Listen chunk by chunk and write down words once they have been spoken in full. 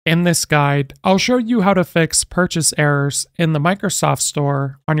In this guide, I'll show you how to fix purchase errors in the Microsoft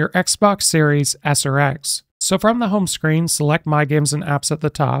Store on your Xbox Series S or X. So from the home screen, select My Games and Apps at the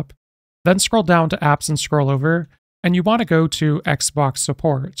top, then scroll down to Apps and scroll over, and you want to go to Xbox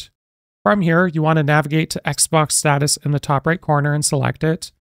Support. From here, you want to navigate to Xbox Status in the top right corner and select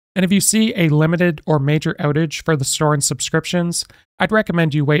it. And if you see a limited or major outage for the store and subscriptions, I'd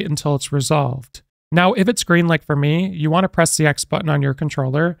recommend you wait until it's resolved. Now, if it's green like for me, you want to press the X button on your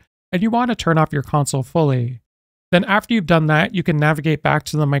controller, and you want to turn off your console fully. Then after you've done that, you can navigate back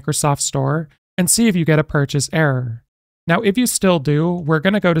to the Microsoft Store and see if you get a purchase error. Now, if you still do, we're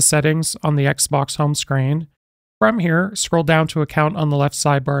going to go to Settings on the Xbox home screen. From here, scroll down to Account on the left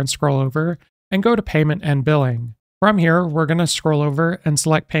sidebar and scroll over, and go to Payment and Billing. From here, we're going to scroll over and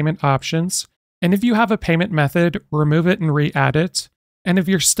select Payment Options, and if you have a payment method, remove it and re-add it. And if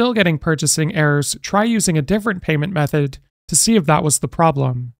you're still getting purchasing errors, try using a different payment method to see if that was the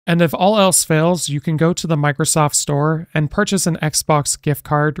problem. And if all else fails, you can go to the Microsoft Store and purchase an Xbox gift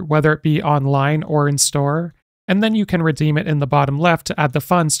card, whether it be online or in store, and then you can redeem it in the bottom left to add the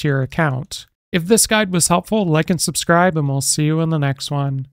funds to your account. If this guide was helpful, like and subscribe, and we'll see you in the next one.